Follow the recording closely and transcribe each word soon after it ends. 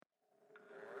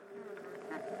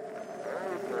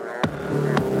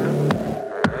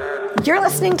You're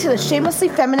listening to the Shamelessly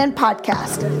Feminine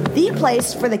podcast, the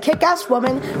place for the kick-ass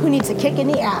woman who needs a kick in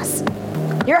the ass.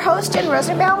 Your host, Jen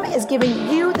Rosenbaum, is giving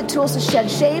you the tools to shed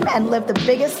shame and live the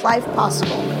biggest life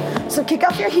possible. So kick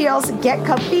off your heels, get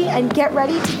comfy, and get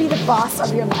ready to be the boss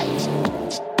of your life.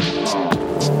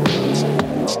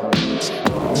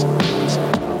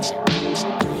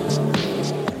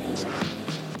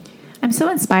 I'm so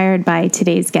inspired by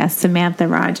today's guest, Samantha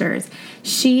Rogers.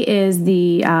 She is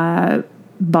the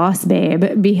boss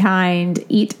babe behind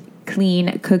Eat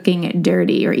Clean Cooking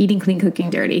Dirty, or Eating Clean Cooking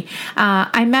Dirty.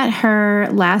 I met her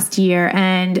last year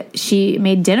and she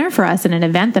made dinner for us at an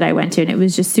event that I went to, and it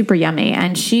was just super yummy.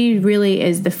 And she really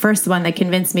is the first one that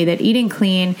convinced me that eating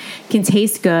clean can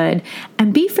taste good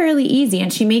and be fairly easy.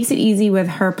 And she makes it easy with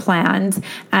her plans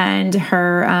and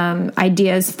her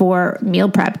ideas for meal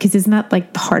prep, because it's not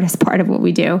like the hardest part of what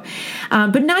we do.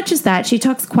 But not just that, she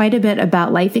talks quite a bit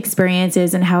about life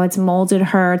experiences and how it's molded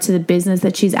her to the business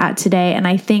that she's at today. And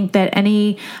I think that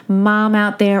any mom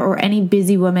out there or any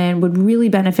busy woman would really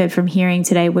benefit from hearing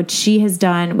today what she has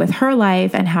done with her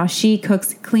life and how she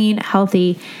cooks clean,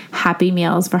 healthy, happy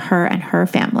meals for her and her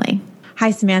family.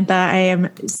 Hi, Samantha. I am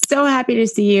so happy to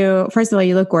see you. First of all,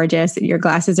 you look gorgeous. Your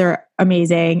glasses are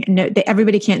amazing. No,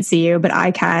 everybody can't see you, but I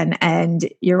can, and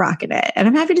you're rocking it. And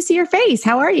I'm happy to see your face.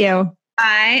 How are you?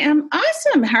 I am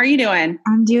awesome. How are you doing?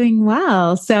 I'm doing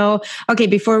well. So, okay,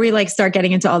 before we start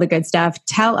getting into all the good stuff,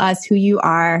 tell us who you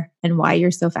are and why you're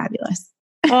so fabulous.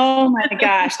 Oh my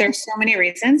gosh, there's so many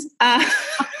reasons. I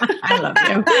love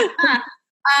you.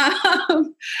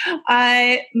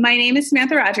 My name is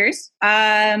Samantha Rogers.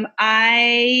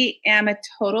 I am a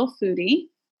total foodie.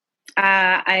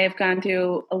 I have gone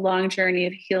through a long journey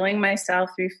of healing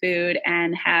myself through food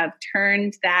and have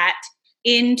turned that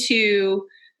into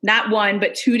not one,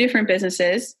 but two different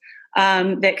businesses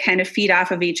that kind of feed off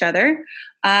of each other.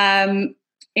 And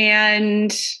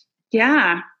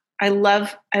yeah, I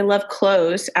love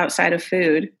clothes outside of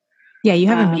food. Yeah, you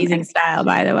have amazing style,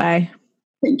 by the way.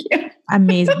 Thank you.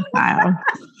 Amazing style.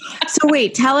 So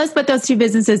wait, tell us what those two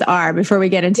businesses are before we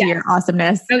get into your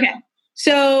awesomeness. Okay.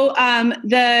 So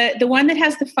the one that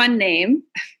has the fun name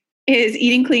is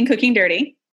Eating Clean Cooking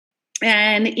Dirty.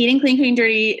 And Eating Clean Cooking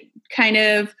Dirty kind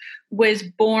of was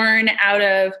born out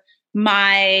of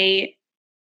my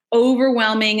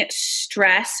overwhelming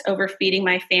stress over feeding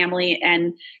my family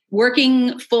and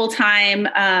working full time.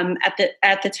 At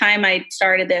the time I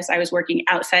started this, I was working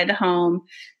outside the home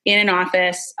in an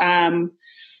office,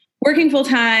 working full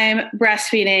time,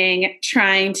 breastfeeding,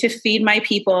 trying to feed my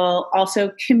people,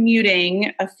 also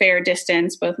commuting a fair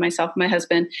distance, both myself and my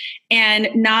husband, and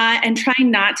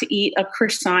trying not to eat a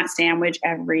croissant sandwich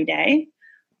every day.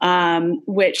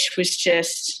 Which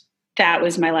was that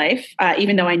was my life,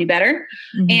 even though I knew better.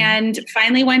 Mm-hmm. And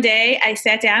finally one day I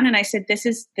sat down and I said,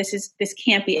 this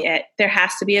can't be it. There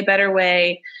has to be a better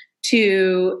way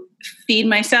to feed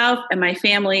myself and my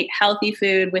family healthy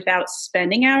food without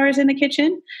spending hours in the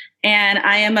kitchen. And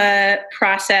I am a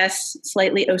process,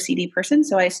 slightly OCD person.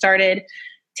 So I started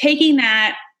taking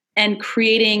that and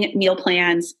creating meal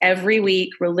plans every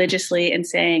week religiously and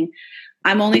saying,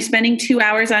 I'm only spending 2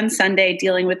 hours on Sunday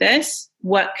dealing with this.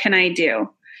 What can I do?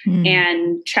 Mm.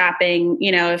 And chopping,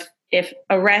 if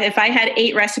I had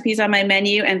 8 recipes on my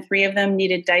menu and 3 of them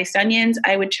needed diced onions,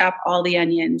 I would chop all the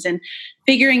onions, and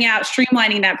figuring out,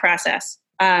 streamlining that process,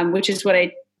 which is what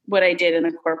I did in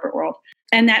the corporate world.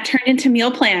 And that turned into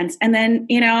meal plans. And then,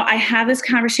 I have this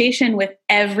conversation with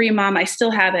every mom. I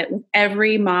still have it with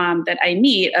every mom that I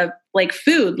meet of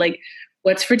food,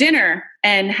 what's for dinner,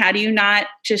 and how do you not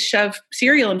just shove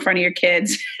cereal in front of your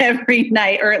kids every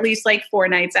night, or at least 4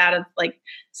 nights out of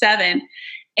 7.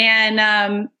 And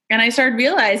I started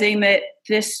realizing that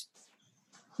this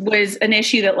was an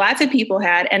issue that lots of people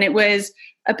had, and it was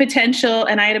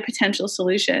and I had a potential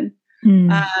solution.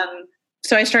 Mm.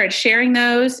 So I started sharing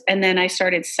those, and then I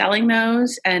started selling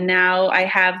those. And now I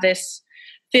have this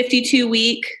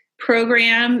 52-week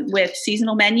program with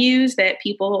seasonal menus that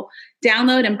people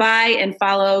download and buy and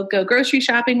follow, go grocery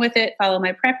shopping with it, follow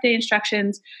my prep day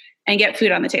instructions, and get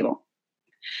food on the table.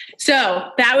 So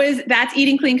that's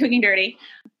Eating Clean Cooking Dirty.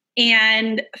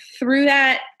 And through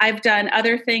that, I've done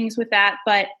other things with that.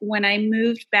 But when I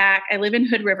moved back, I live in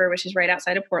Hood River, which is right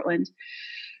outside of Portland.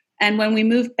 And when we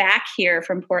moved back here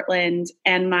from Portland,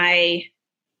 and my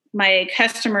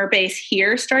customer base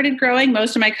here started growing,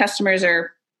 most of my customers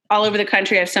are all over the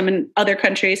country. I have some in other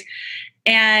countries.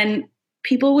 And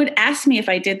people would ask me if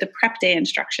I did the prep day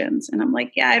instructions. And I'm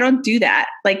like, yeah, I don't do that.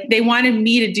 They wanted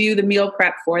me to do the meal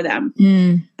prep for them.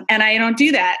 Mm. And I don't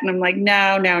do that. And I'm like,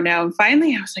 no. And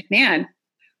finally I was like, man,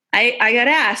 I got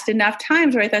asked enough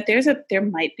times where I thought there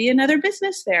might be another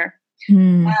business there.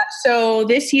 So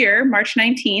this year, March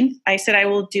 19th, I said I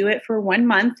will do it for 1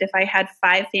 month if I had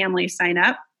 5 families sign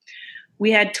up.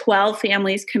 We had 12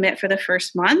 families commit for the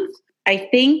first month. I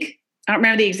don't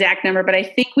remember the exact number, but I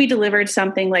think we delivered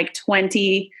something like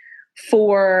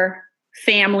 24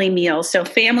 family meals. So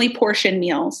family portion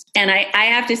meals. And I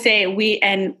have to say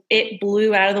it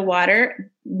blew out of the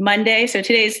water Monday. So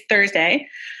today's Thursday.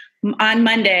 On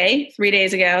Monday, 3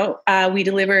 days ago, we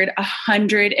delivered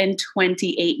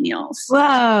 128 meals.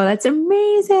 Whoa, that's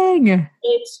amazing.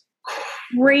 It's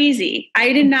crazy.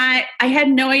 I had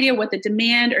no idea what the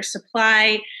demand or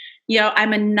supply,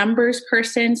 I'm a numbers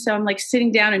person. So I'm like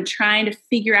sitting down and trying to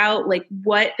figure out like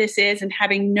what this is and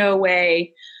having no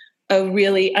way of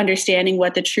really understanding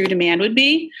what the true demand would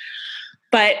be.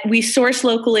 But we source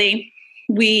locally,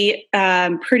 we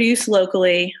produce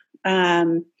locally.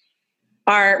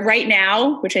 Right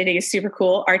now, which I think is super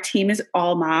cool, our team is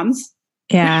all moms.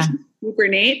 Yeah. Super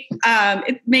neat.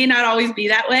 It may not always be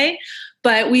that way,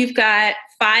 but we've got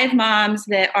 5 moms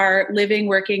that are living,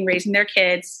 working, raising their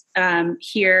kids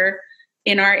here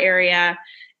in our area.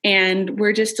 And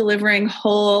we're just delivering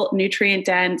whole,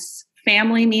 nutrient-dense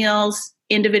family meals,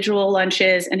 individual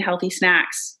lunches, and healthy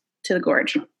snacks to the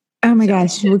Gorge. Oh my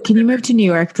gosh. Well, can you move to New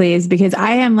York, please? Because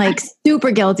I am like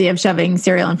super guilty of shoving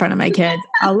cereal in front of my kids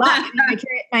a lot.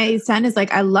 My son is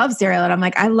like, I love cereal. And I'm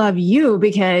like, I love you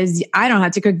because I don't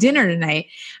have to cook dinner tonight.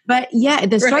 But yeah,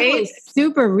 the struggle is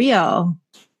super real.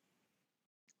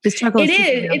 The struggle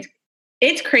is.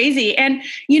 It's crazy. And,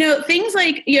 things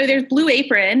like, there's Blue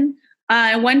Apron,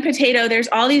 One Potato, there's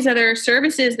all these other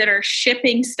services that are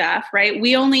shipping stuff, right?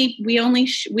 We only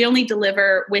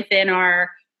deliver within our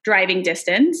driving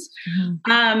distance.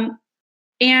 Mm-hmm.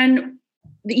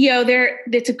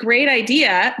 It's a great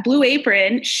idea. Blue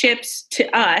Apron ships to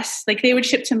us, like they would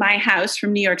ship to my house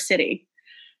from New York City.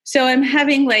 So I'm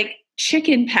having like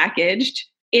chicken packaged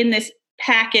in this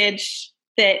package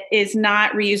that is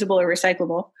not reusable or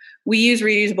recyclable. We use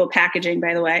reusable packaging,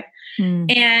 by the way.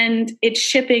 And it's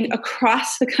shipping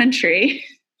across the country.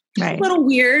 Right. A little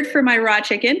weird for my raw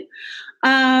chicken.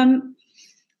 And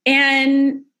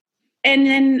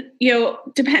then,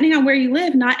 depending on where you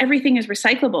live, not everything is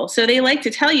recyclable. So they like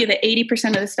to tell you that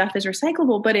 80% of the stuff is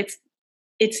recyclable, but it's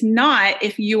not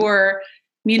if your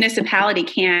municipality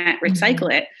can't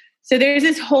recycle it. So there's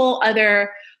this whole other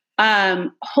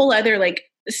like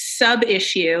sub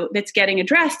issue that's getting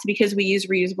addressed because we use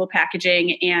reusable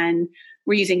packaging and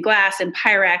we're using glass and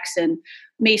Pyrex and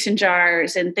mason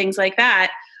jars and things like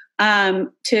that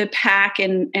to pack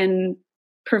and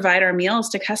provide our meals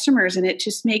to customers. And it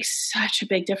just makes such a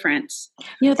big difference.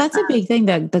 That's a big thing,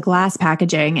 the glass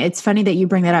packaging. It's funny that you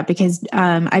bring that up because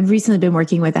I've recently been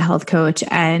working with a health coach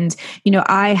and,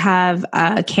 I have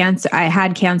cancer. I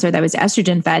had cancer that was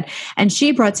estrogen fed. And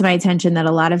she brought to my attention that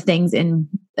a lot of things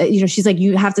she's like,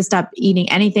 you have to stop eating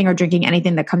anything or drinking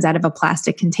anything that comes out of a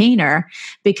plastic container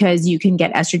because you can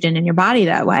get estrogen in your body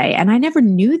that way. And I never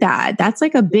knew that. That's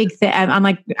like a big thing. I'm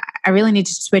like, I really need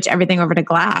to switch everything over to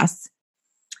glass.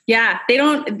 Yeah,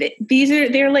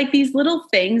 they're like these little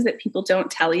things that people don't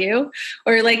tell you,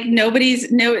 or like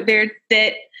somebody's like,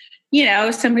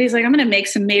 I'm going to make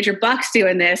some major bucks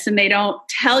doing this. And they don't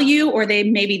tell you, or they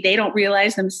don't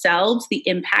realize themselves the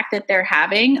impact that they're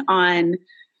having on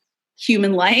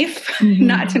human life,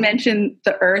 not to mention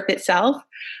the earth itself.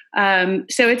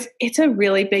 So it's a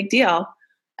really big deal.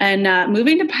 And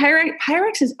moving to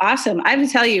Pyrex is awesome. I have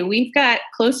to tell you, we've got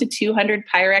close to 200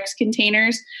 Pyrex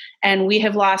containers, and we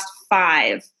have lost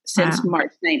 5 since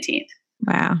March 19th.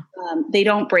 Wow. They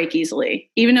don't break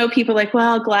easily. Even though people are like,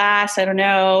 well, glass, I don't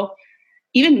know.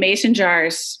 Even mason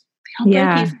jars, they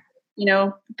don't break easily.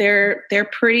 They're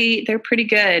pretty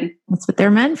good. That's what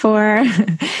they're meant for.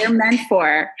 They're meant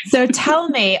for. So tell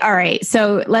me, all right,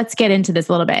 so let's get into this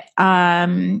a little bit.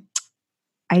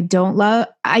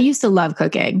 I used to love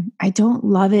cooking. I don't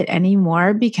love it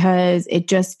anymore because it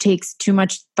just takes too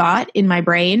much thought in my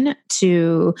brain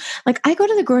to, like, I go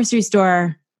to the grocery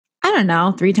store, I don't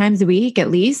know, 3 times a week at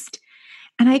least.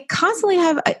 And I constantly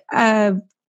have a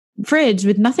fridge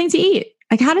with nothing to eat.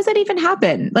 Like, how does that even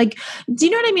happen? Like, do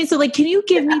you know what I mean? So like, can you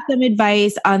give me some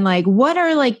advice on like, what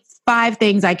are like 5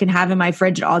 things I can have in my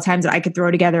fridge at all times that I could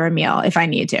throw together a meal if I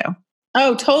need to?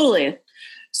 Oh, totally.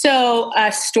 So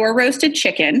store roasted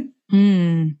chicken.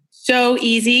 So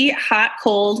easy, hot,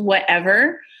 cold,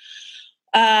 whatever.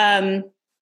 I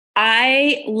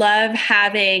love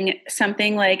having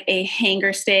something like a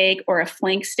hanger steak or a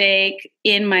flank steak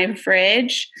in my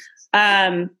fridge.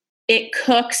 It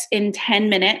cooks in 10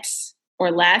 minutes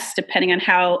or less, depending on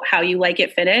how you like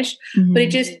it finished. But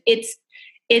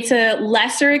it's a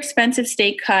lesser expensive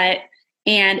steak cut.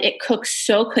 and it cooks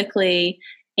so quickly.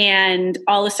 And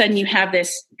all of a sudden you have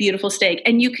this beautiful steak,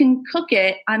 and you can cook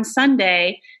it on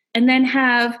Sunday and then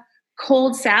have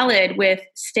cold salad with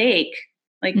steak.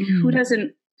 Like who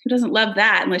doesn't love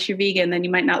that? Unless you're vegan, then you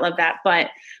might not love that,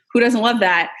 but who doesn't love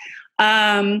that?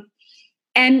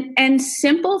 And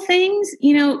simple things,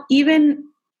 even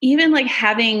like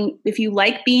having, if you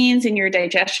like beans and your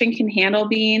digestion can handle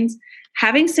beans,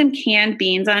 having some canned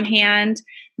beans on hand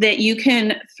that you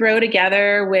can throw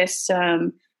together with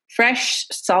some fresh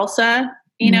salsa,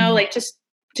 like just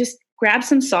grab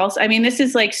some salsa. I mean, this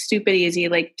is like stupid easy.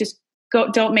 Like just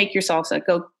don't make your salsa,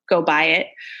 go buy it.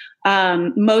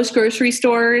 Most grocery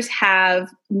stores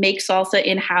make salsa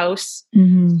in-house. So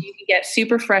you can get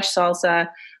super fresh salsa,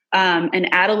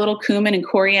 and add a little cumin and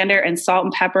coriander and salt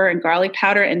and pepper and garlic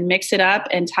powder and mix it up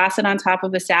and toss it on top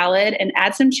of a salad and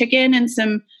add some chicken and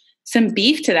some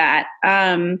beef to that.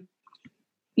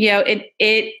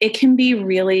 It can be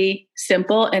really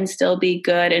simple and still be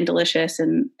good and delicious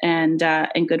and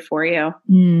good for you.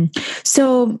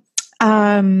 So,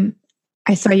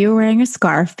 I saw you were wearing a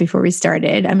scarf before we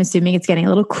started. I'm assuming it's getting a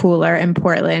little cooler in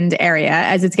Portland area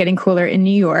as it's getting cooler in New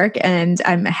York. And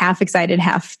I'm half excited,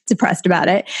 half depressed about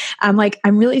it. I'm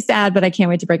really sad, but I can't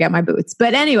wait to break out my boots.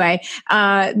 But anyway,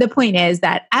 the point is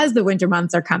that as the winter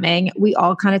months are coming, we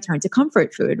all kind of turn to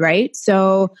comfort food, right?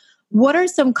 So what are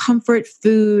some comfort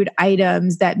food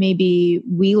items that maybe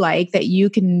we like that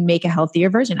you can make a healthier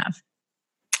version of?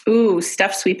 Ooh,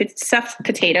 stuffed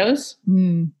potatoes.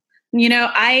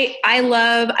 I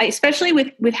love, especially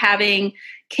with having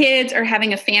kids or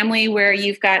having a family where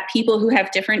you've got people who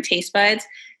have different taste buds,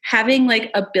 having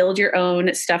like a build your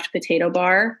own stuffed potato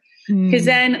bar. Because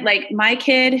then like my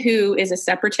kid who is a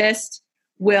separatist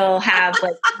will have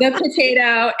like the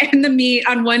potato and the meat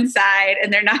on one side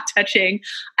and they're not touching.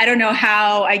 I don't know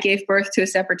how I gave birth to a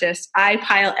separatist. I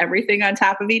pile everything on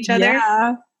top of each other.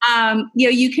 Yeah.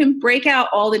 You can break out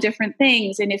all the different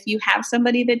things. And if you have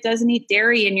somebody that doesn't eat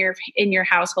dairy in your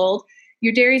household,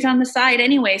 your dairy's on the side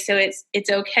anyway. So it's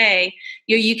okay.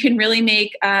 You can really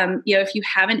make, if you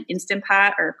have an Instant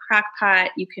Pot or a crock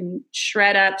pot, you can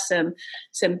shred up some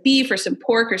beef or some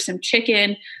pork or some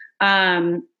chicken,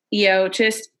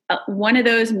 just one of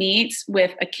those meats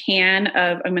with a can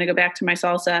of, I'm going to go back to my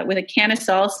salsa, with a can of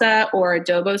salsa or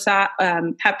adobo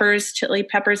sauce, chili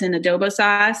peppers and adobo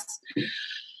sauce.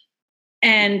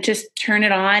 And just turn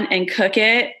it on and cook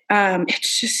it.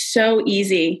 It's just so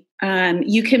easy.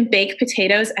 You can bake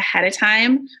potatoes ahead of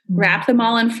time, wrap them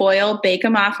all in foil, bake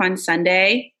them off on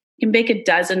Sunday. You can bake a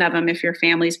dozen of them if your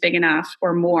family's big enough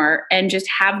or more, and just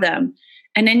have them.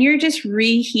 And then you're just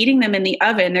reheating them in the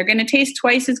oven. They're going to taste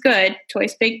twice as good.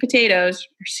 Twice baked potatoes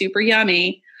are super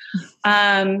yummy.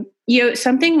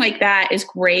 Something like that is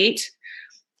great.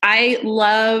 I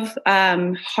love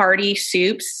hearty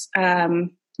soups.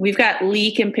 We've got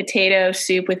leek and potato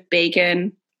soup with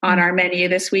bacon on our menu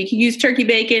this week. You use turkey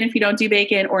bacon if you don't do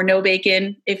bacon, or no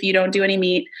bacon if you don't do any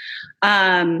meat.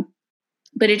 But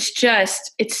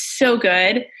it's so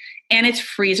good, and it's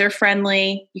freezer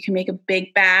friendly. You can make a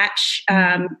big batch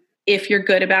if you're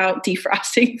good about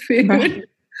defrosting food. Right.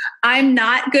 I'm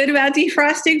not good about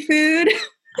defrosting food.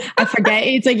 I forget.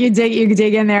 It's like you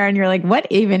dig in there and you're like, what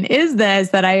even is this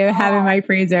that I have in my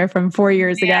freezer from 4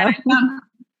 years ago?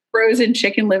 Frozen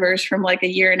chicken livers from like a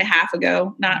year and a half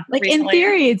ago. Not like recently. In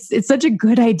theory, it's such a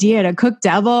good idea to cook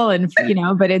devil and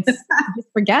but it's you just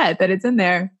forget that it's in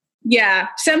there. Yeah,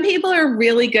 some people are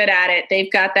really good at it.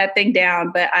 They've got that thing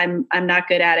down, but I'm not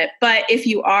good at it. But if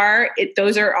you are,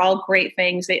 those are all great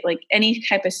things. Like any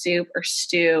type of soup or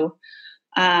stew.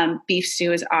 Beef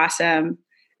stew is awesome.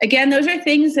 Again, those are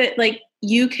things that like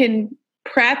you can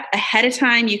prep ahead of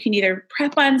time. You can either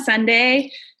prep on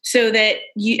Sunday so that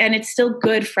and it's still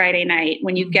good Friday night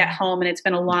when you get home and it's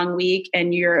been a long week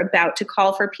and you're about to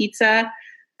call for pizza,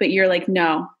 but you're like,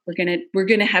 no, we're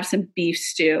going to have some beef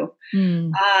stew.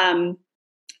 And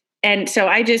so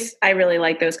I really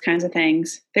like those kinds of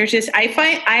things.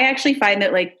 I actually find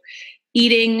that like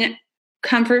eating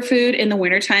comfort food in the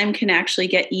wintertime can actually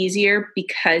get easier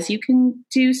because you can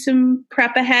do some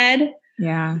prep ahead.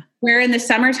 Yeah. Where in the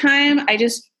summertime,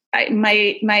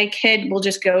 my kid will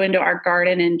just go into our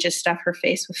garden and just stuff her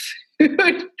face with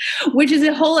food, which is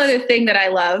a whole other thing that I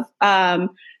love.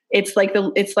 It's like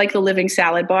the living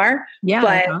salad bar. Yeah,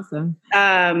 but, that's awesome.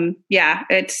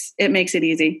 It makes it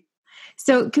easy.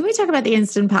 So can we talk about the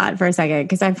Instant Pot for a second?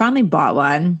 Because I finally bought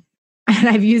one and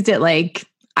I've used it like,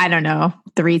 I don't know,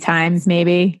 3 times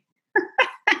maybe.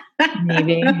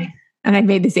 And I've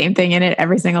made the same thing in it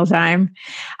every single time.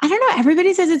 I don't know.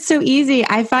 Everybody says it's so easy.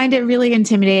 I find it really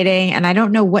intimidating and I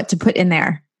don't know what to put in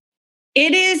there.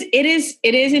 It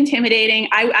is intimidating.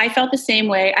 I felt the same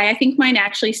way. I think mine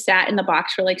actually sat in the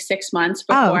box for like 6 months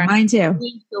before. Oh, mine too.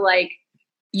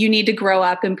 You need to grow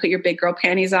up and put your big girl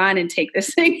panties on and take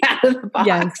this thing out of the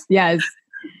box. Yes.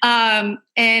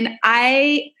 And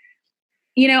I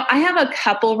have a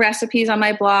couple recipes on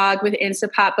my blog with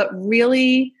Instapot, but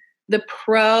really the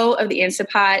pro of the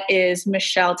Instapot is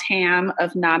Michelle Tam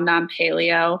of Nom Nom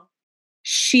Paleo.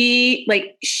 She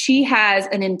has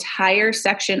an entire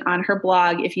section on her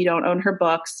blog, if you don't own her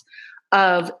books,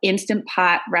 of Instant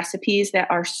Pot recipes that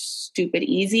are stupid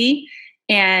easy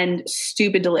and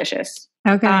stupid delicious.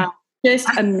 Okay. Just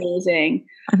amazing.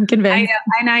 I'm convinced.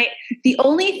 The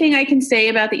only thing I can say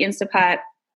about the Instapot,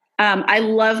 I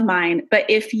love mine, but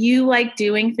if you like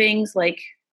doing things like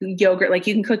yogurt, like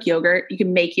you can cook yogurt, you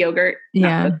can make yogurt.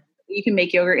 Yeah. You can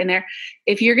make yogurt in there.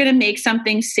 If you're going to make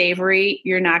something savory,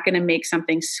 you're not going to make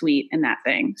something sweet in that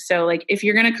thing. So like if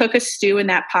you're going to cook a stew in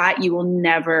that pot, you will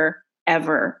never,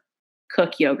 ever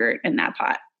cook yogurt in that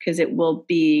pot because it will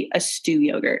be a stew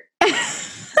yogurt.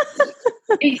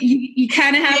 You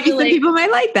kind of have Maybe to some people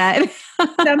might like that.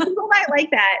 some people might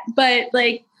like that, but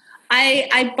like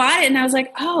I bought it and I was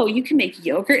like, oh, you can make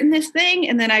yogurt in this thing.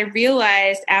 And then I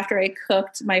realized after I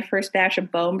cooked my first batch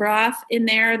of bone broth in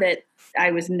there that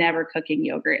I was never cooking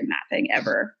yogurt in that thing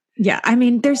ever. Yeah. I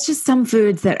mean, there's just some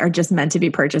foods that are just meant to be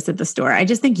purchased at the store. I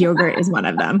just think yogurt is one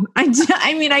of them.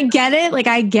 I mean, I get it. Like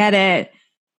I get it,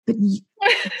 but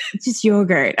it's just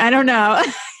yogurt. I don't know.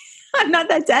 I'm not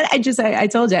that I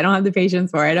told you, I don't have the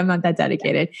patience for it. I'm not that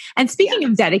dedicated. And speaking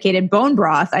of dedicated, bone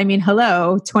broth, I mean,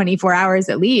 hello, 24 hours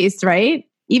at least, right?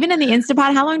 Even in the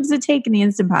Instapot, how long does it take in the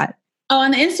Instapot? Oh,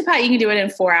 in the Instapot, you can do it in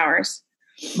 4 hours.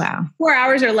 Wow. 4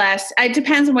 hours or less. It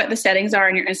depends on what the settings are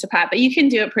in your Instapot, but you can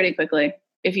do it pretty quickly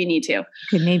if you need to.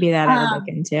 Could maybe that I would look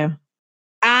into.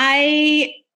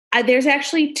 There's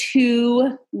actually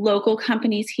 2 local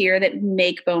companies here that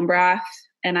make bone broth,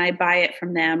 and I buy it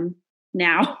from them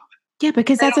now. Yeah,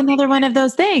 because that's another one of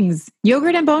those things.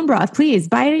 Yogurt and bone broth, please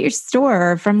buy it at your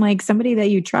store or from like somebody that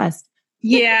you trust.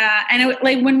 Yeah, and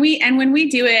when we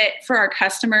do it for our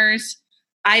customers,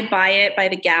 I buy it by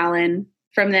the gallon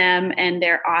from them, and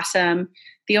they're awesome.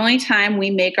 The only time we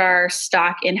make our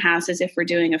stock in-house is if we're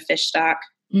doing a fish stock.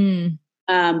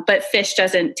 But fish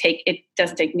doesn't take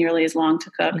nearly as long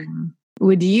to cook. Yeah.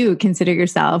 Would you consider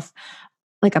yourself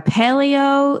like a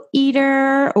paleo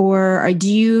eater, or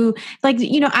do you like,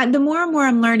 the more and more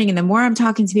I'm learning and the more I'm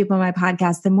talking to people on my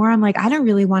podcast, the more I'm like, I don't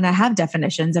really want to have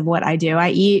definitions of what I do.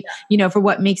 I eat, for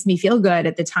what makes me feel good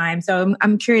at the time. So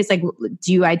I'm curious, like,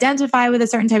 do you identify with a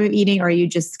certain type of eating, or are you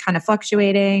just kind of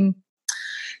fluctuating?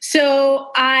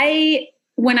 So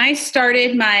when I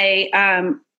started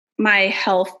my, my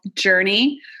health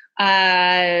journey,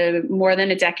 more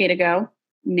than a decade ago,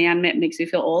 man, it makes me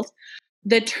feel old.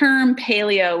 The term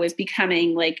paleo was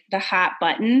becoming like the hot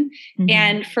button. Mm-hmm.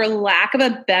 And for lack of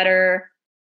a better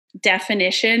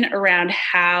definition around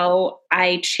how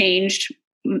I changed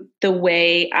the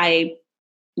way I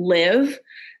live,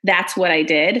 that's what I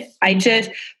did.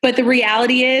 Mm-hmm. But the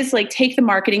reality is, like, take the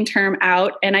marketing term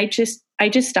out, and I just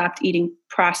stopped eating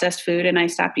processed food and I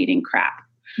stopped eating crap.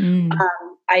 Mm.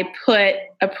 I put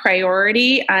a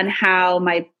priority on how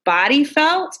my body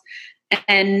felt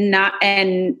and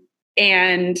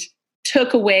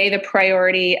took away the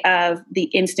priority of the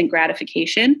instant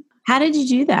gratification. How did you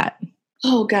do that?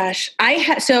 Oh gosh. I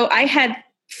had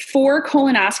 4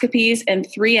 colonoscopies and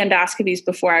 3 endoscopies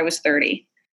before I was 30.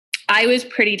 I was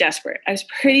pretty desperate. I was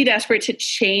pretty desperate to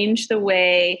change the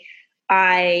way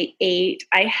I ate.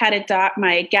 I had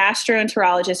my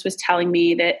gastroenterologist was telling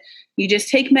me that you just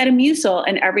take Metamucil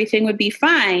and everything would be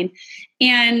fine.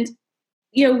 And,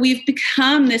 we've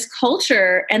become this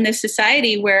culture and this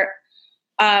society where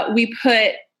we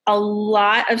put a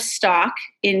lot of stock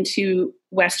into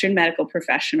Western medical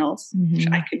professionals, mm-hmm. which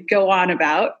I could go on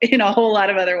about in a whole lot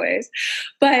of other ways.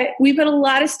 But we put a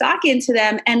lot of stock into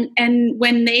them. And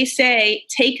when they say,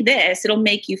 take this, it'll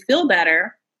make you feel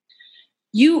better,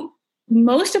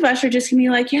 most of us are just going to be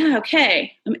like, yeah,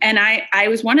 okay. And I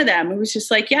was one of them. It was just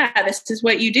like, yeah, this is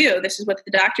what you do. This is what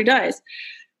the doctor does.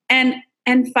 And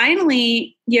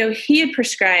finally, he had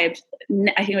prescribed,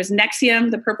 I think it was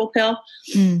Nexium, the purple pill,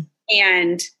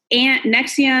 and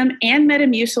Nexium and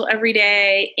Metamucil every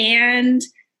day, and,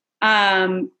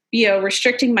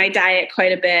 restricting my diet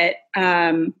quite a bit,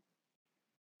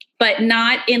 but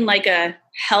not in like a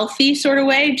healthy sort of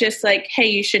way, just like, hey,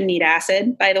 you shouldn't eat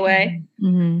acid, by the way.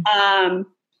 Mm-hmm.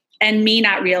 And me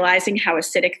not realizing how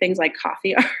acidic things like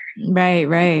coffee are.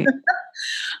 Right.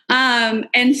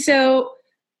 And so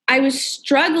I was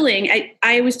struggling.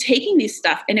 I was taking these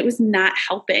stuff and it was not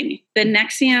helping. The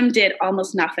Nexium did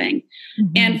almost nothing.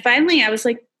 Mm-hmm. And finally I was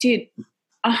like, dude,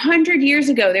 100 years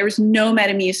ago, there was no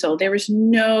Metamucil. There was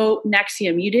no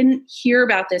Nexium. You didn't hear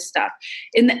about this stuff.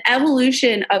 In the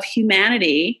evolution of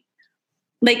humanity,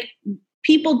 like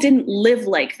people didn't live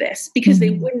like this because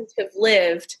they wouldn't have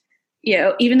lived,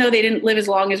 even though they didn't live as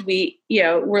long as we're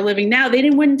living now,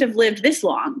 wouldn't have lived this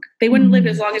long. They wouldn't live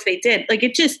as long as they did. Like,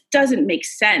 it just doesn't make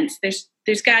sense.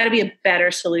 There's got to be a better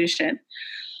solution.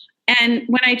 And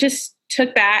when I just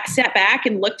sat back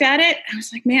and looked at it, I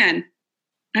was like, man,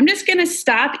 I'm just going to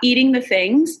stop eating the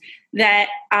things that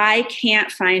I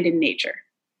can't find in nature.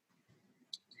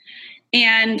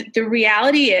 And the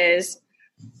reality is,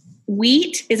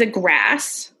 wheat is a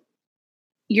grass.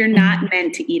 You're not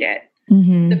meant to eat it.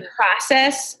 Mm-hmm. The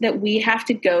process that we have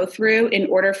to go through in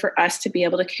order for us to be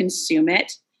able to consume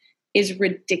it is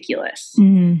ridiculous.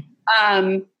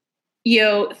 Mm-hmm.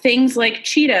 Things like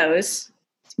Cheetos,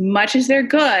 as much as they're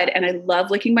good, and I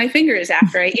love licking my fingers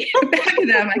after I eat a bag of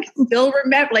them, I can still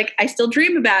remember, I still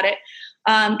dream about it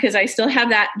because I still have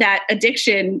that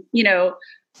addiction,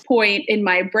 point in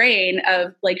my brain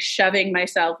of shoving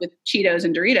myself with Cheetos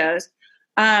and Doritos.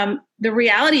 The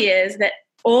reality is that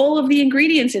all of the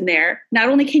ingredients in there, not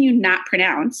only can you not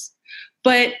pronounce,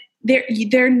 but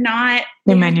they're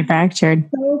manufactured,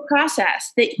 so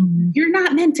processed that you're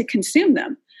not meant to consume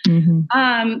them.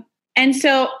 Mm-hmm. And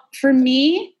so for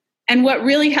me, and what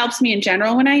really helps me in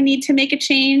general when I need to make a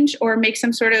change or make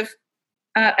some sort of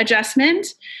adjustment,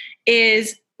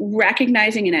 is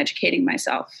recognizing and educating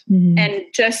myself, and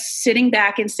just sitting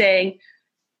back and saying,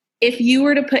 if you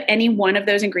were to put any one of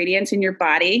those ingredients in your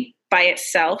body by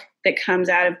itself that comes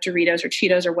out of Doritos or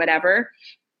Cheetos or whatever,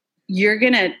 you're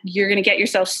gonna get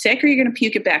yourself sick, or you're gonna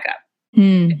puke it back up.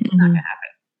 Mm-hmm. It's not gonna happen.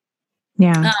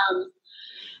 Yeah.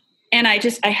 And I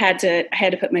had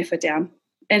to put my foot down.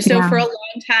 And so for a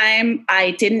long time,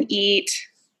 I didn't eat.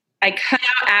 I cut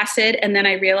out acid, and then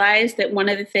I realized that one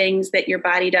of the things that your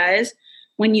body does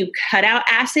when you cut out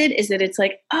acid is that it's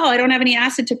like, oh, I don't have any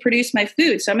acid to produce my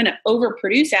food, so I'm going to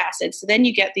overproduce acid. So then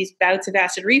you get these bouts of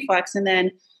acid reflux, and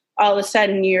then all of a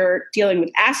sudden you're dealing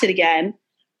with acid again.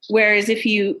 Whereas if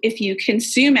you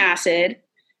consume acid,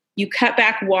 you cut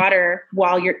back water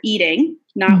while you're eating,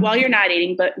 not while you're not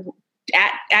eating, but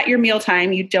at your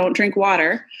mealtime, you don't drink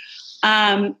water.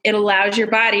 It allows your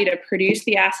body to produce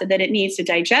the acid that it needs to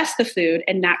digest the food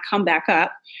and not come back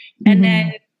up. And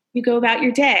then you go about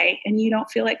your day and you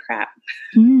don't feel like crap.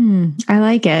 I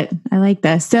like it. I like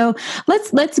this. So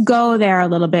let's go there a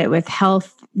little bit with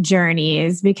health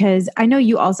journeys, because I know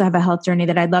you also have a health journey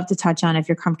that I'd love to touch on if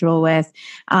you're comfortable with.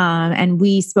 And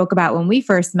we spoke about when we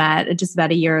first met just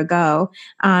about a year ago,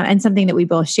 and something that we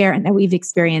both share, and that we've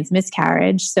experienced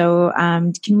miscarriage. So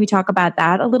can we talk about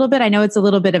that a little bit? I know it's a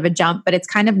little bit of a jump, but it's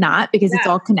kind of not, because it's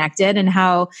all connected, and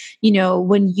how,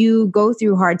 when you go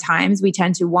through hard times, we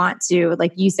tend to want to,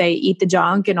 like you say, eat the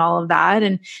junk and all of that.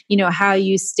 And, how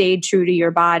you stayed true to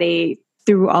your body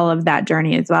through all of that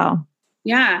journey as well.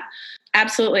 Yeah,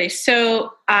 absolutely.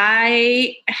 So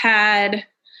I had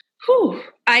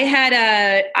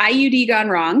a IUD gone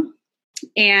wrong.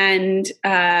 And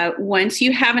once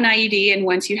you have an IUD, and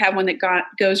once you have one that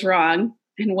goes wrong,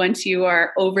 and once you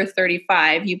are over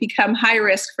 35, you become high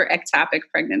risk for ectopic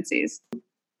pregnancies.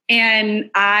 And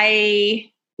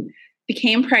I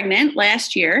became pregnant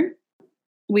last year.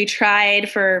 We tried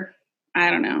for, I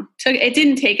don't know, it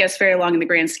didn't take us very long in the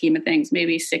grand scheme of things,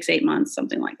 maybe 6-8 months,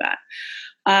 something like that.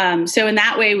 So in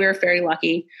that way, we were very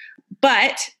lucky.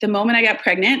 But the moment I got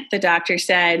pregnant, the doctor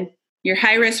said, you're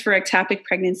high risk for ectopic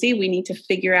pregnancy. We need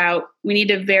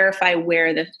to verify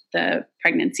where the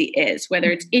pregnancy is,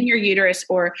 whether it's in your uterus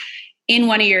or in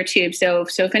one of your tubes. So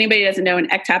if anybody doesn't know, an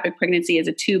ectopic pregnancy is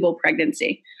a tubal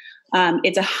pregnancy.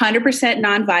 It's 100%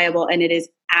 non-viable, and it is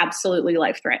absolutely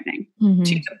life-threatening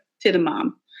to the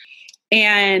mom.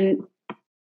 And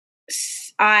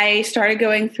I started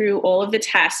going through all of the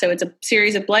tests. So it's a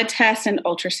series of blood tests and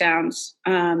ultrasounds.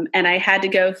 And I had to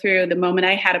go through the moment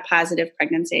I had a positive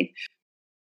pregnancy.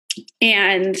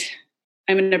 And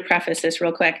I'm going to preface this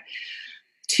real quick.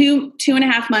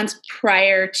 2.5 months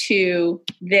prior to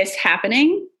this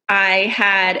happening, I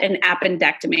had an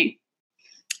appendectomy.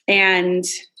 And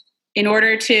in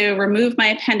order to remove my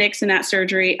appendix in that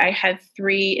surgery, I had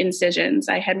 3 incisions.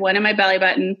 I had one in my belly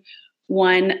button,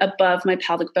 one above my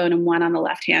pelvic bone, and one on the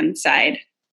left-hand side.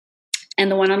 And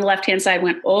the one on the left-hand side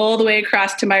went all the way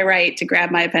across to my right to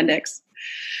grab my appendix.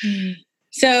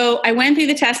 So I went through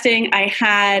the testing. I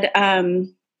had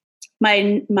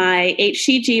my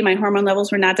HCG, my hormone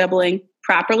levels were not doubling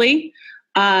properly.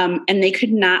 And they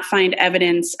could not find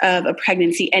evidence of a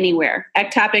pregnancy anywhere.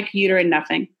 Ectopic, uterine,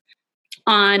 nothing.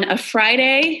 On a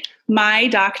Friday, my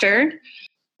doctor,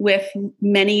 with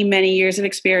many, many years of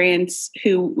experience,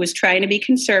 who was trying to be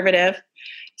conservative,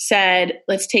 said,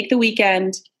 let's take the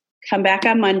weekend, come back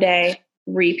on Monday,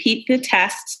 repeat the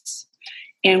tests,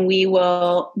 and we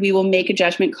will make a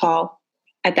judgment call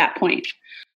at that point.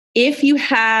 If you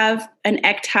have an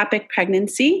ectopic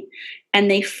pregnancy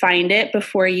and they find it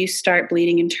before you start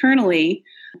bleeding internally,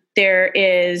 there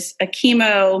is a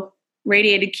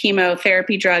radiated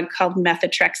chemotherapy drug called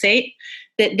methotrexate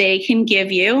that they can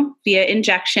give you via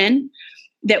injection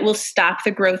that will stop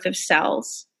the growth of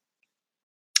cells.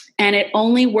 And it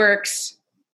only works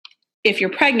if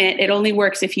you're pregnant. It only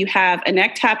works if you have an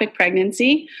ectopic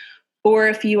pregnancy or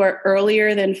if you are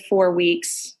earlier than 4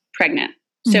 weeks pregnant.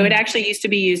 So Mm-hmm. it actually used to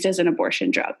be used as an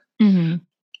abortion drug. Mm-hmm.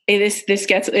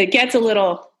 It gets a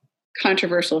little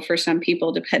controversial for some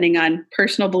people depending on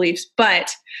personal beliefs,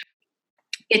 but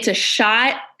it's a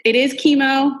shot. It is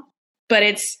chemo, but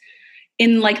it's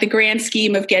in like the grand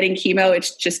scheme of getting chemo,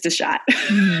 it's just a shot.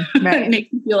 Mm-hmm. Right. It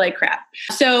makes you feel like crap.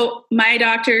 So my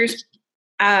doctor's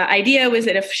idea was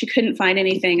that if she couldn't find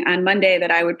anything on Monday,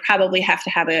 that I would probably have to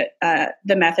have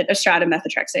a shot of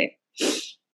methotrexate.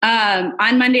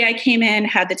 On Monday, I came in,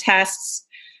 had the tests,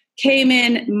 came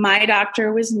in. My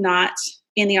doctor was not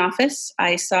in the office.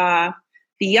 I saw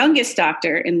the youngest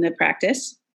doctor in the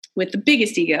practice with the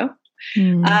biggest ego,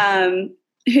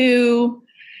 who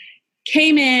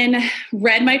came in,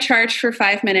 read my chart for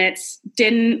 5 minutes,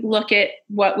 didn't really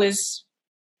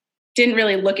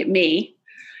look at me,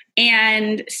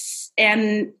 and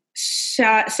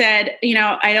said,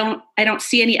 I don't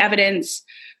see any evidence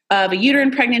of a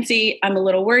uterine pregnancy. I'm a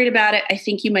little worried about it. I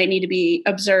think you might need to be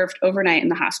observed overnight in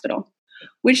the hospital,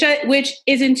 which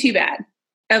isn't too bad.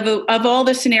 Of all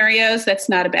the scenarios, that's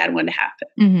not a bad one to happen.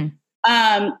 Mm-hmm.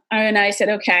 And I said,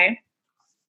 okay.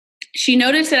 She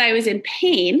noticed that I was in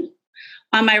pain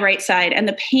on my right side, and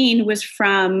the pain was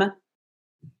from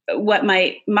what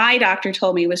my doctor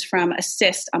told me was from a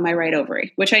cyst on my right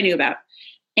ovary, which I knew about.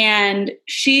 And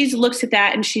she looks at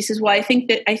that and she says, well, I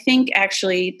think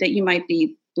actually that you might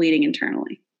be bleeding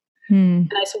internally.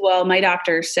 And I said, well, my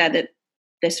doctor said that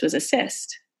this was a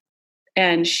cyst.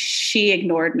 And she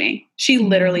ignored me. She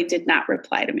literally did not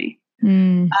reply to me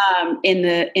in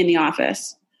the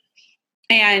office.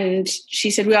 And she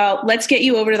said, well, let's get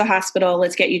you over to the hospital.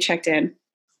 Let's get you checked in.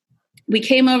 We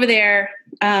came over there.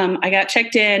 I got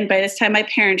checked in. By this time, my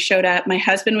parents showed up. My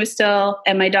husband was still,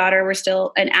 and my daughter were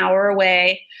still an hour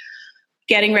away,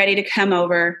 getting ready to come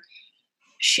over.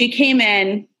 She came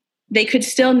in. They could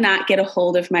still not get a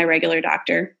hold of my regular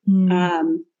doctor.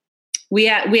 We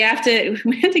have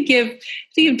to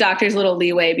give doctors a little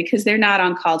leeway because they're not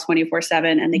on call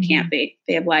 24/7, and they can't be.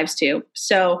 They have lives too.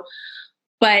 So,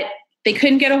 but they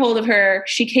couldn't get a hold of her.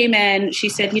 She came in. She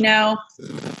said, I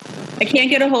can't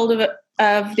get a hold of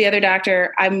the other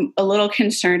doctor. I'm a little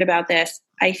concerned about this.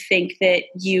 I think that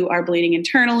you are bleeding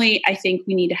internally. I think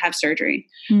we need to have surgery.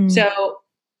 So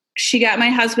she got my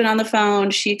husband on the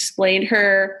phone. She explained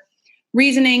her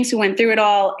reasonings, went through it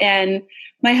all. And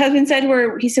my husband said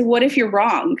he said, what if you're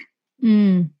wrong?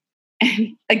 And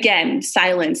again,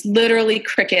 silence, literally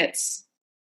crickets.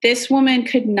 This woman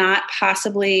could not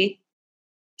possibly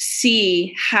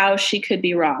see how she could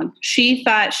be wrong. She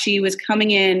thought she was coming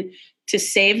in to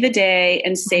save the day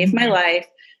and save my life.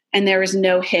 And there was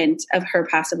no hint of her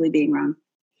possibly being wrong.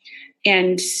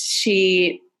 And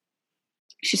she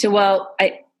said, well,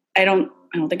 I don't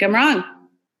think I'm wrong.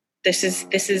 This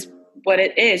is what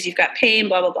it is. You've got pain,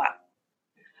 blah, blah, blah.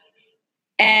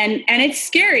 And it's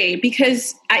scary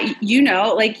because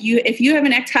if you have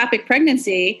an ectopic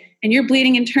pregnancy and you're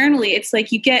bleeding internally, it's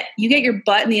like you get your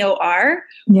butt in the OR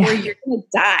or you're going to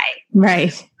die.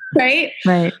 Right. Right.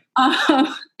 Right.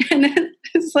 And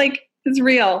it's like, it's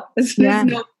real. There's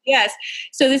no yes.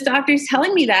 So this doctor's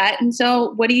telling me that. And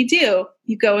so what do?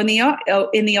 You go in the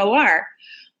OR.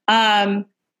 And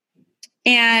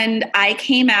I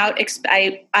came out,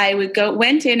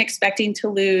 went in expecting to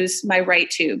lose my right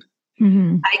tube.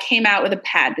 I came out with a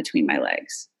pad between my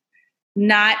legs,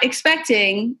 not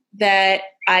expecting that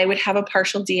I would have a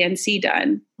partial DNC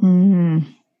done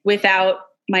without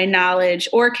my knowledge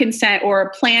or consent or a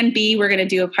plan B. We're going to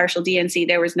do a partial DNC.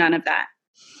 There was none of that.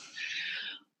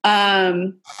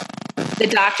 The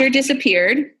doctor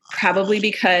disappeared, probably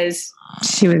because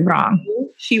she was wrong.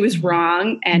 She was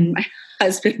wrong. And my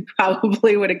husband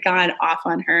probably would have gone off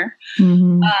on her.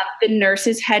 The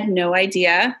nurses had no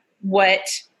idea what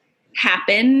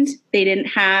happened. They didn't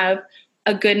have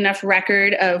a good enough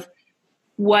record of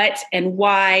what and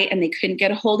why, and they couldn't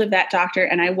get a hold of that doctor.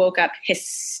 And I woke up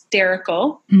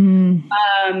hysterical.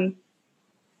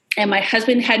 And my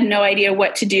husband had no idea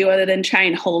what to do other than try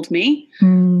and hold me.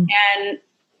 And,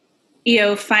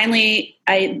 finally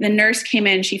the nurse came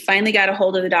in, she finally got a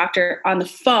hold of the doctor on the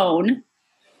phone.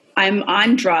 I'm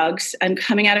on drugs. I'm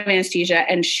coming out of anesthesia,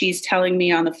 and she's telling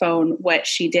me on the phone what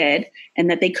she did and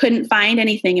that they couldn't find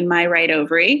anything in my right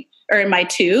ovary or in my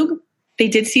tube. They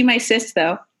did see my cyst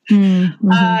though.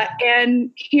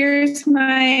 And here's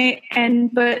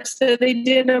but so they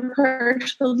did a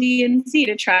partial D&C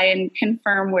to try and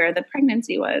confirm where the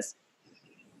pregnancy was.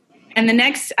 And the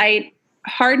next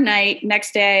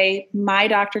day, my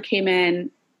doctor came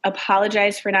in,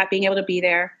 apologized for not being able to be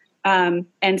there,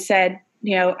 and said,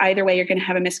 either way, you're going to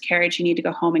have a miscarriage. You need to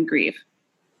go home and grieve.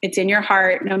 It's in your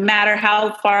heart. No matter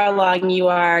how far along you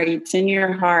are, it's in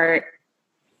your heart.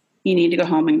 You need to go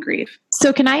home and grieve.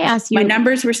 So can I ask you? My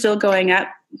numbers were still going up.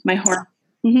 My hormone.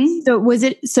 Mm-hmm.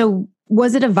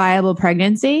 Was it a viable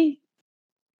pregnancy?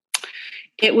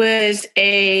 It was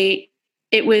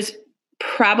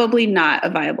probably not a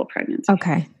viable pregnancy.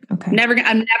 Okay. I'm never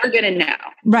going to know.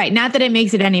 Right. Not that it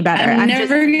makes it any better. I'm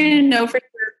never going to know for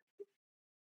sure.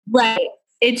 Right.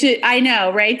 I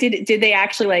know. Right. Did they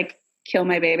actually kill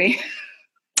my baby?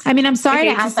 I mean, I'm sorry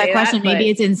to ask that question. Maybe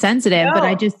it's insensitive, but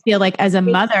I just feel like as a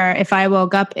mother, if I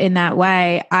woke up in that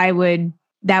way,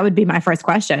 that would be my first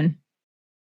question.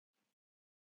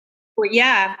 Well,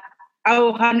 yeah.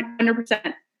 Oh,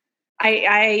 100%.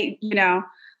 I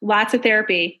lots of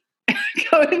therapy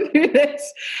going through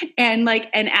this and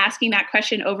asking that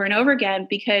question over and over again,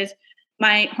 because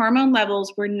my hormone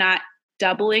levels were not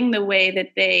doubling the way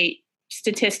that they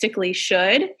statistically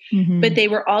should, but they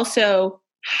were also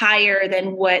higher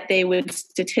than what they would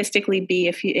statistically be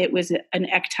if it was an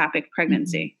ectopic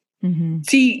pregnancy.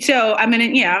 See, so I'm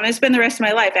gonna spend the rest of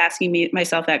my life asking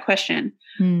myself that question.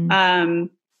 And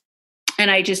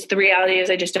the reality is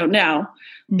I just don't know.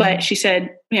 But she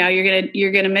said,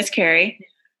 you're gonna miscarry,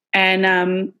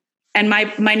 and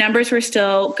my numbers were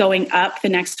still going up the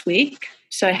next week,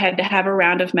 so I had to have a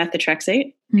round of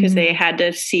methotrexate because they had to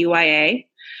CYA,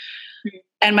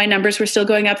 and my numbers were still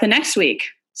going up the next week.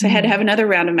 So I had to have another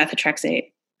round of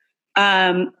methotrexate.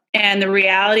 And the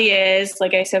reality is,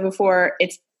 like I said before,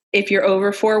 if you're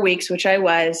over 4 weeks, which I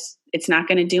was, it's not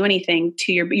going to do anything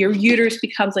to your uterus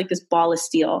becomes like this ball of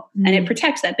steel and it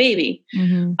protects that baby.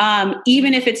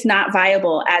 Even if it's not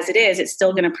viable as it is, it's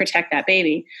still going to protect that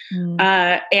baby.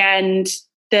 And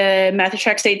the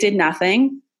methotrexate did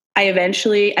nothing. I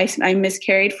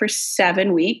miscarried for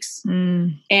 7 weeks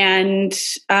and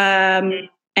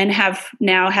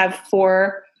have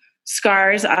 4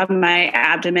 scars on my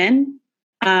abdomen.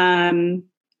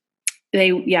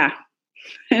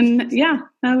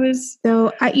 That was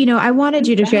so. I wanted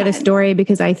you to share the story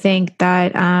because I think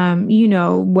that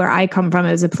where I come from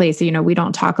is a place we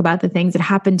don't talk about the things that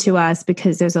happen to us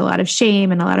because there's a lot of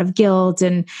shame and a lot of guilt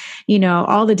and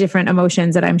all the different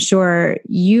emotions that I'm sure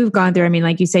you've gone through. I mean,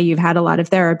 like you say, you've had a lot of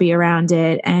therapy around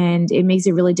it, and it makes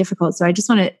it really difficult. So I just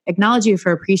want to acknowledge you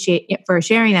for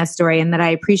sharing that story and that I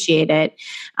appreciate it.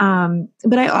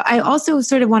 But I also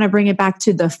sort of want to bring it back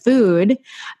to the food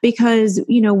because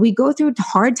we go through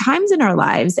hard times in our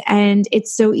lives, and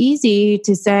it's so easy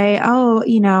to say,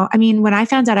 when I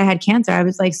found out I had cancer, I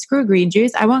was like, screw green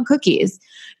juice, I want cookies,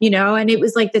 and it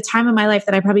was like the time of my life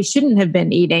that I probably shouldn't have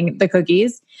been eating the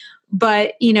cookies.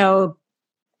 But, your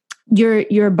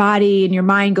body and your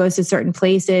mind goes to certain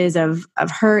places of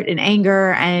hurt and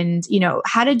anger. And,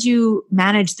 how did you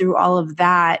manage through all of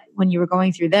that when you were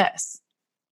going through this?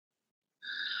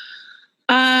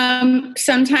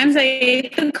 Sometimes I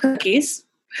ate the cookies.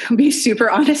 I'll be super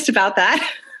honest about that.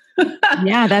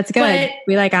 Yeah, that's good. But,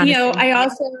 we like honesty.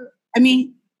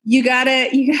 You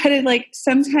gotta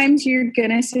sometimes you're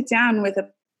gonna sit down with a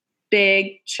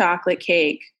big chocolate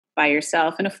cake by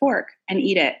yourself and a fork and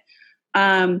eat it.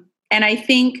 And I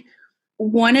think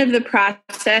one of the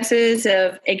processes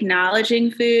of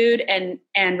acknowledging food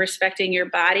and respecting your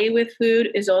body with food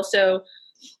is also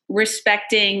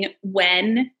respecting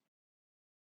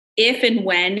if and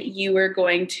when you are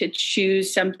going to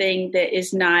choose something that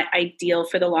is not ideal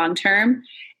for the long term,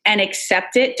 and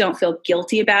accept it. Don't feel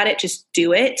guilty about it. Just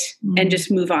do it and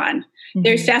just move on.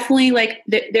 There's definitely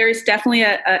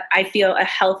I feel a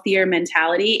healthier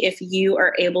mentality if you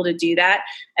are able to do that,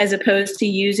 as opposed to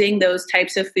using those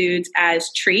types of foods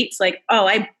as treats. Like, oh,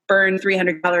 I burned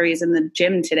 300 calories in the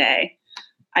gym today,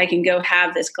 I can go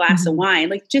have this glass of wine.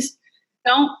 Like, just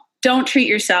don't treat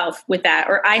yourself with that.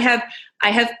 Or I have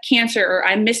cancer, or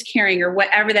I'm miscarrying, or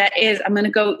whatever that is. I'm going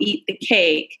to go eat the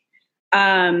cake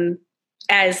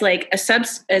as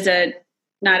a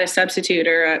not a substitute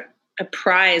or a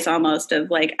prize almost of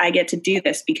like, I get to do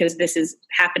this because this is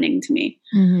happening to me.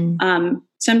 Mm-hmm.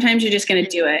 Sometimes you're just going to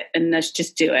do it, and let's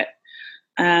just do it.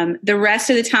 The rest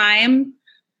of the time,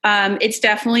 it's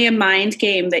definitely a mind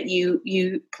game that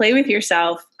you play with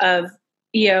yourself of,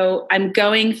 I'm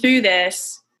going through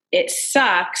this. It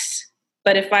sucks,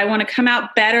 but if I want to come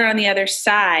out better on the other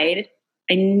side,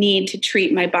 I need to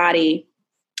treat my body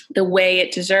the way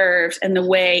it deserves and the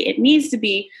way it needs to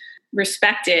be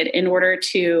respected in order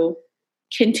to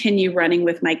continue running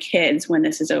with my kids when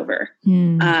this is over,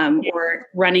 or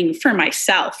running for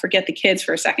myself. Forget the kids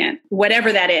for a second,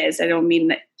 whatever that is. I don't mean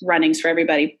that running's for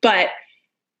everybody, but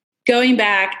going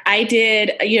back, I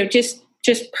did,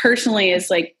 just personally as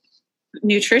like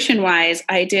nutrition wise,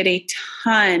 I did a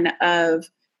ton of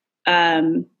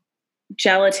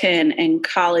gelatin and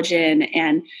collagen,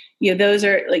 and those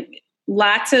are like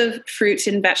lots of fruits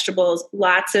and vegetables,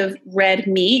 lots of red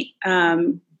meat.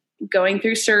 Going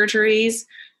through surgeries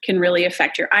can really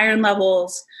affect your iron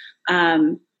levels.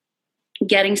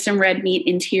 Getting some red meat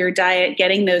into your diet,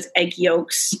 getting those egg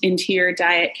yolks into your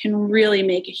diet can really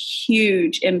make a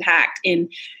huge impact in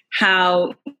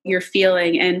how you're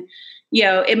feeling. And,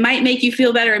 it might make you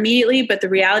feel better immediately, but the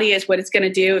reality is what it's going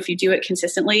to do if you do it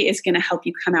consistently is going to help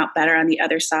you come out better on the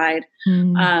other side.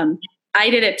 I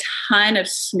did a ton of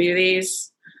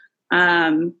smoothies,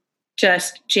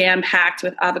 just jam-packed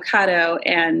with avocado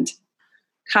and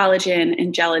collagen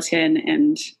and gelatin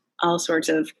and all sorts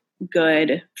of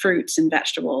good fruits and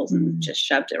vegetables, and just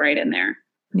shoved it right in there.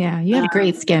 Yeah, you have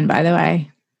great skin, by the way.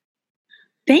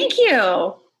 Thank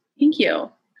you. Thank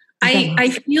you. I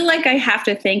feel like I have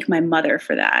to thank my mother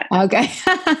for that. Okay.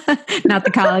 Not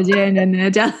the collagen and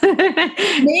the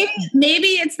gelatin. Maybe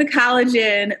it's the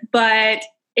collagen, but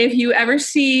if you ever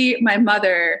see my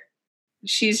mother,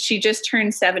 she just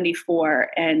turned 74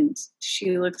 and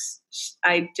she looks,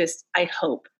 I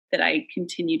hope that I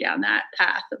continue down that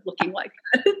path of looking like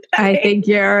that. I think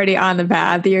you're already on the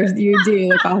path. You do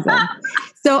look awesome.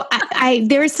 So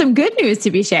there's some good news to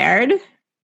be shared.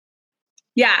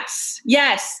 Yes,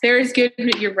 there is good.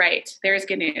 You're right. There is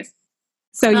good news.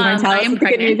 So you want to tell us what the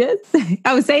good news is?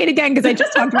 Oh, say it again, because I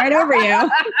just talked right over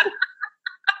you.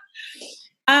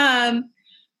 I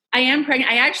am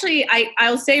pregnant.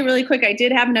 I'll say really quick, I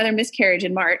did have another miscarriage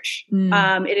in March.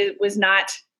 It was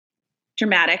not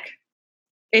dramatic.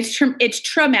 It's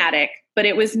traumatic, but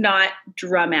it was not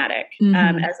dramatic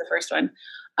as the first one.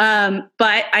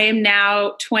 But I am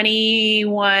now 21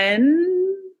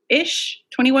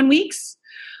 weeks.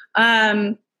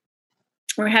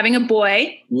 We're having a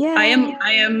boy. Yeah. I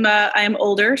am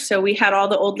older. So we had all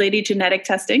the old lady genetic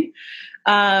testing.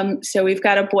 So we've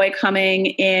got a boy coming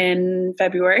in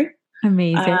February.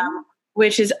 Amazing.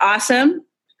 Which is awesome.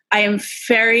 I'm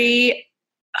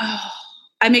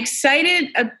excited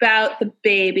about the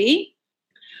baby.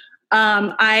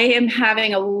 I am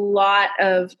having a lot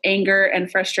of anger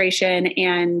and frustration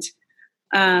and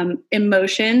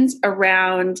emotions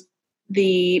around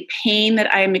the pain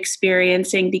that I'm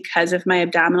experiencing because of my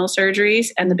abdominal surgeries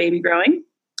and the baby growing.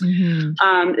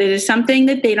 It is something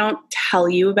that they don't tell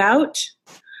you about.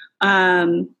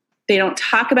 They don't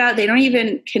talk about. They don't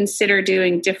even consider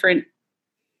doing different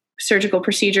surgical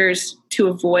procedures to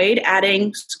avoid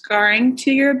adding scarring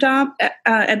to your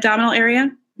abdominal area.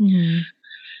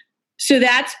 So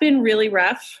that's been really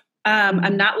rough.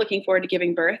 I'm not looking forward to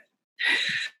giving birth.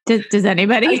 Does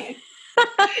anybody?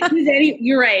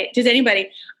 You're right. Does anybody?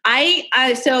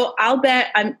 So I'll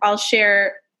bet I'll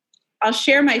share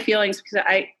my feelings, because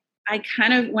I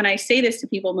kind of, when I say this to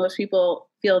people, most people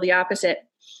feel the opposite.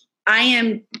 I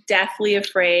am deathly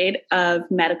afraid of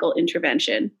medical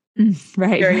intervention.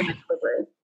 Right. During my delivery.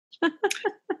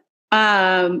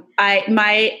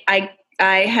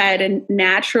 I had a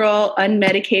natural,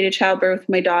 unmedicated childbirth with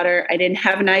my daughter. I didn't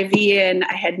have an IV in.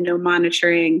 I had no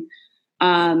monitoring.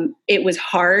 It was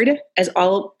hard, as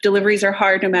all deliveries are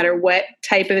hard, no matter what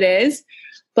type of it is.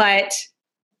 But,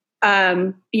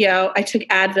 I took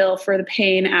Advil for the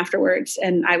pain afterwards,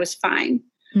 and I was fine.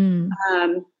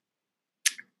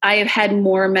 I have had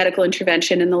more medical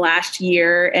intervention in the last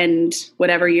year and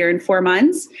 4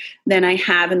 months than I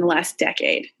have in the last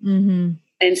decade. And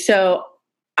so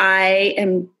I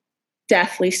am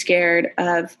deathly scared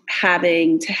of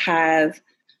having to have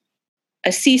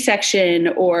a C-section,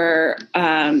 or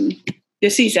the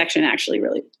C-section actually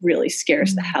really, really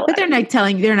scares the hell out of me. But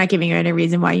they're not giving you any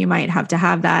reason why you might have to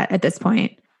have that at this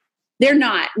point. They're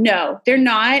not. No, they're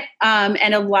not.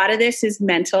 And a lot of this is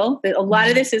mental. A lot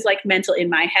of this is like mental in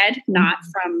my head, not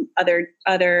from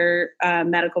other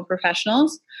medical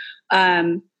professionals.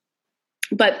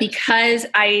 But because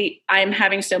I'm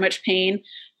having so much pain,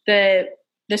 the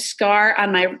the scar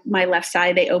on my left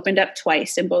side, they opened up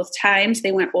twice, and both times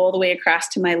they went all the way across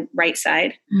to my right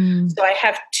side. So I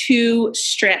have 2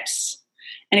 strips.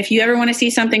 And if you ever want to see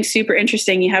something super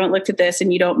interesting, you haven't looked at this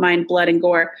and you don't mind blood and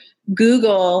gore,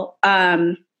 Google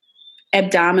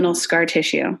abdominal scar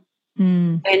tissue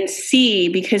and see,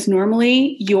 because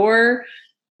normally your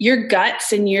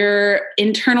guts and your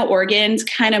internal organs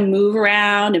kind of move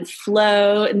around and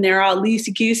flow, and they're all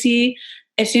loosey-goosey.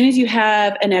 As soon as you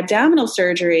have an abdominal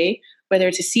surgery, whether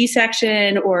it's a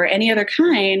C-section or any other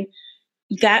kind,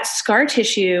 that scar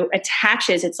tissue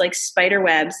attaches. It's like spider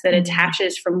webs that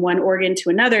attaches from one organ to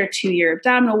another to your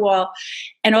abdominal wall.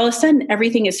 And all of a sudden,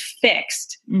 everything is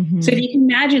fixed. So if you can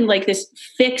imagine like this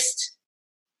fixed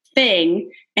thing,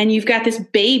 and you've got this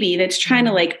baby that's trying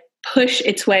to like push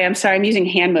its way. I'm sorry, I'm using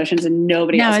hand motions and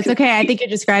nobody else. No, it's okay. I think you're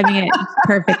describing it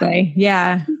perfectly.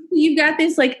 Yeah. You've got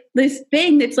this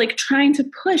thing that's like trying to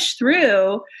push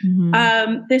through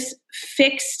this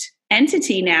fixed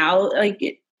entity now. Like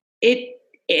it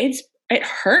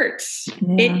hurts.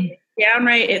 Yeah.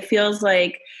 It feels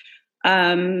like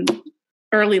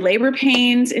early labor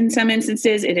pains in some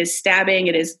instances. It is stabbing.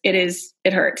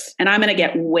 It hurts. And I'm going to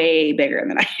get way bigger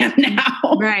than I am now.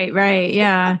 Right.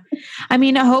 Yeah. I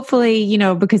mean, hopefully,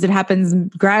 because it happens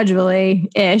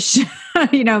gradually-ish,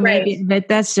 maybe, but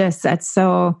it's just,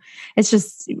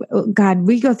 God,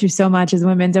 we go through so much as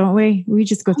women, don't we? We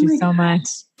just go through so much.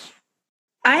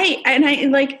 I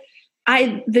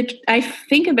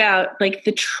think about like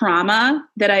the trauma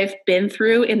that I've been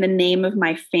through in the name of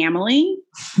my family.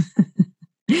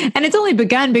 And it's only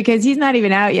begun because he's not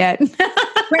even out yet.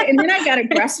 Right. And then I got to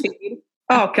breastfeed.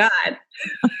 Oh God.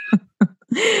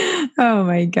 Oh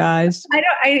my gosh.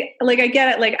 I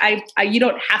get it. Like you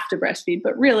don't have to breastfeed,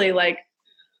 but really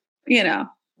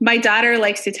my daughter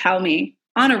likes to tell me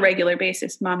on a regular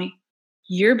basis, Mommy,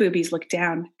 your boobies look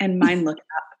down and mine look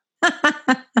up.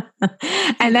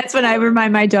 And that's when I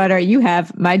remind my daughter, you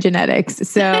have my genetics.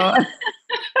 So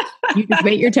you just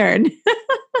wait your turn.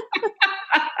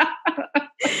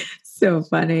 So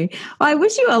funny. Well, I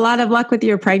wish you a lot of luck with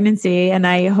your pregnancy. And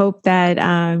I hope that,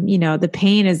 the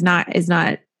pain is not,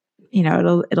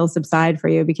 it'll subside for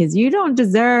you, because you don't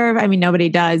deserve, nobody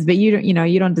does, but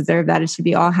you don't deserve that. It should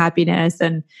be all happiness.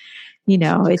 And,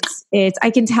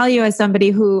 I can tell you, as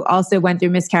somebody who also went through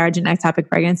miscarriage and ectopic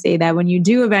pregnancy, that when you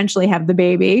do eventually have the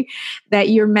baby that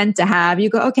you're meant to have, you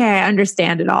go, okay, I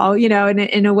understand it all,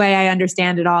 in a way I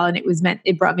understand it all. And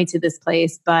it brought me to this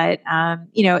place. But,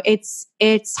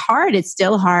 it's hard. It's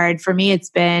still hard for me. It's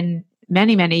been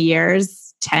many, many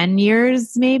years, 10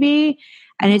 years, maybe.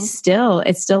 And it's still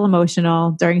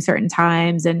emotional during certain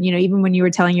times. And, even when you were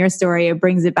telling your story, it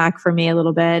brings it back for me a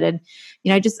little bit. And,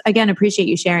 I just, again, appreciate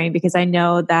you sharing, because I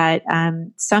know that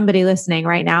somebody listening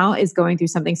right now is going through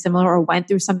something similar, or went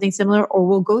through something similar, or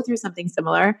will go through something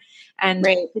similar, and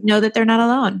know that they're not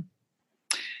alone.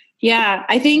 Yeah.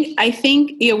 I think,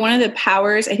 one of the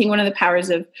powers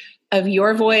of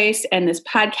your voice and this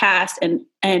podcast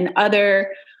and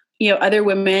other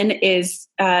women is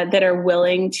that are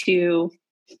willing to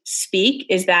speak,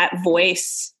 is that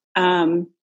voice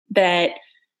that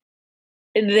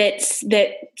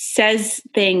says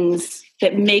things,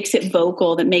 that makes it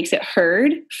vocal, that makes it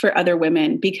heard for other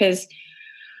women, because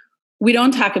we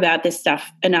don't talk about this stuff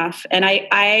enough. And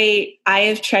I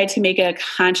have tried to make a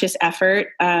conscious effort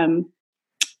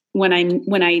when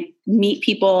I meet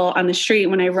people on the street,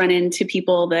 when I run into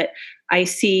people that I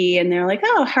see and they're like,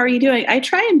 "Oh, how are you doing?" I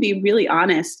try and be really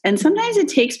honest. And sometimes it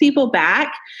takes people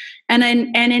back. And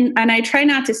I try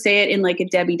not to say it in like a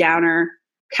Debbie Downer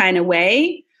kind of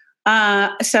way.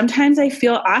 Sometimes I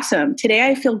feel awesome. Today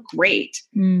I feel great.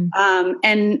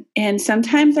 And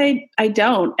sometimes I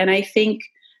don't. And I think,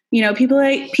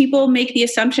 people make the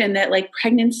assumption that like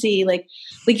pregnancy, like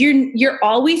you're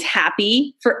always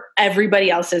happy for everybody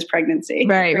else's pregnancy.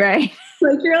 Right.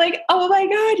 Like you're like, "Oh my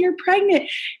God, you're pregnant."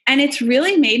 And this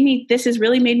has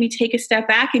really made me take a step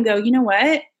back and go, you know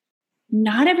what?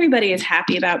 Not everybody is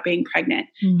happy about being pregnant.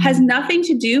 Has nothing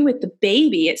to do with the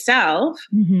baby itself,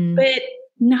 but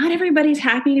not everybody's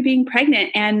happy to being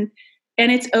pregnant. And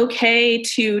it's okay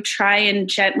to try and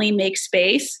gently make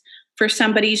space for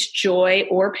somebody's joy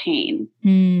or pain,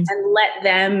 and let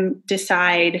them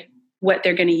decide what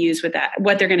they're going to use with that,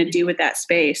 what they're going to do with that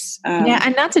space.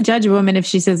 And not to judge a woman if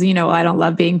she says, I don't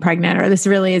love being pregnant, or this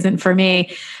really isn't for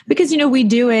me, because, we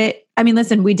do it. I mean,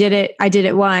 listen, we did it. I did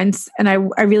it once and I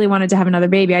really wanted to have another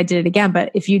baby. I did it again.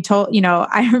 But if you told,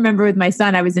 I remember with my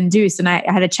son, I was induced and I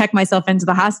had to check myself into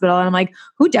the hospital and I'm like,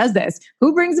 who does this?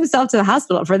 Who brings himself to the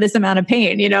hospital for this amount of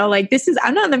pain?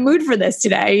 I'm not in the mood for this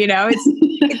today.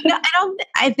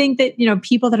 I think that,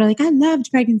 people that are like, I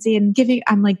loved pregnancy and giving,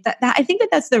 I'm like that I think that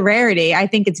that's the rarity. I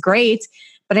think it's great.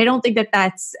 But I don't think that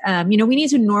that's, we need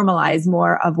to normalize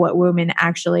more of what women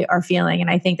actually are feeling. And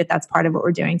I think that that's part of what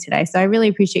we're doing today. So I really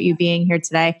appreciate you being here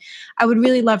today. I would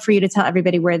really love for you to tell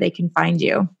everybody where they can find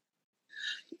you.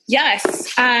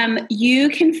 Yes. You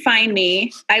can find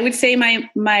me. I would say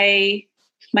my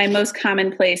most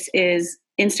common place is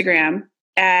Instagram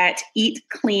at Eat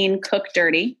Clean Cook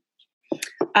Dirty.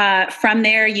 From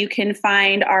there, you can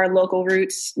find our Local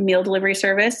Roots meal delivery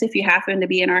service if you happen to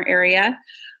be in our area.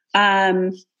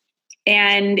 And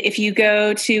if you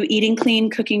go to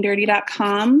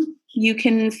eatingcleancookingdirty.com, you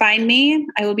can find me.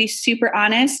 I will be super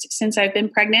honest. Since I've been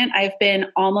pregnant, I've been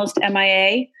almost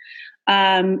MIA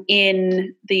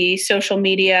in the social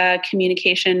media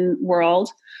communication world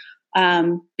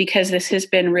because this has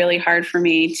been really hard for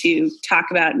me to talk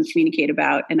about and communicate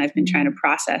about. And I've been trying to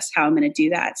process how I'm going to do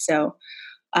that. So,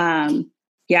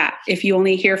 if you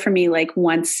only hear from me like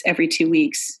once every 2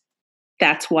 weeks,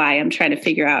 that's why I'm trying to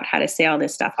figure out how to say all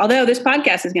this stuff. Although this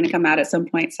podcast is going to come out at some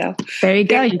point. So there you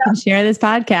go. You can share this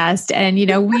podcast. And,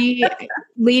 we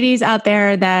ladies out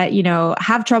there that,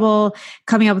 have trouble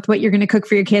coming up with what you're going to cook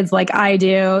for your kids like I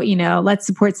do, let's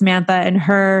support Samantha and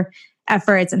her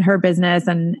efforts and her business.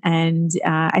 And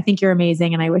I think you're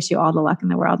amazing. And I wish you all the luck in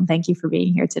the world. And thank you for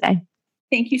being here today.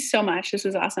 Thank you so much. This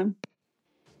was awesome.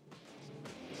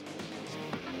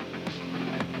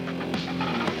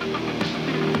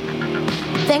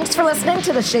 Thanks for listening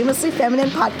to the Shamelessly Feminine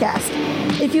podcast.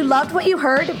 If you loved what you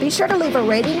heard, be sure to leave a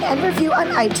rating and review on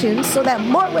iTunes so that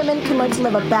more women can learn to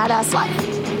live a badass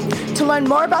life. To learn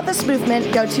more about this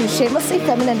movement, go to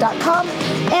shamelesslyfeminine.com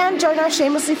and join our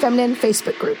Shamelessly Feminine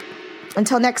Facebook group.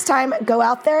 Until next time, go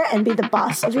out there and be the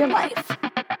boss of your life.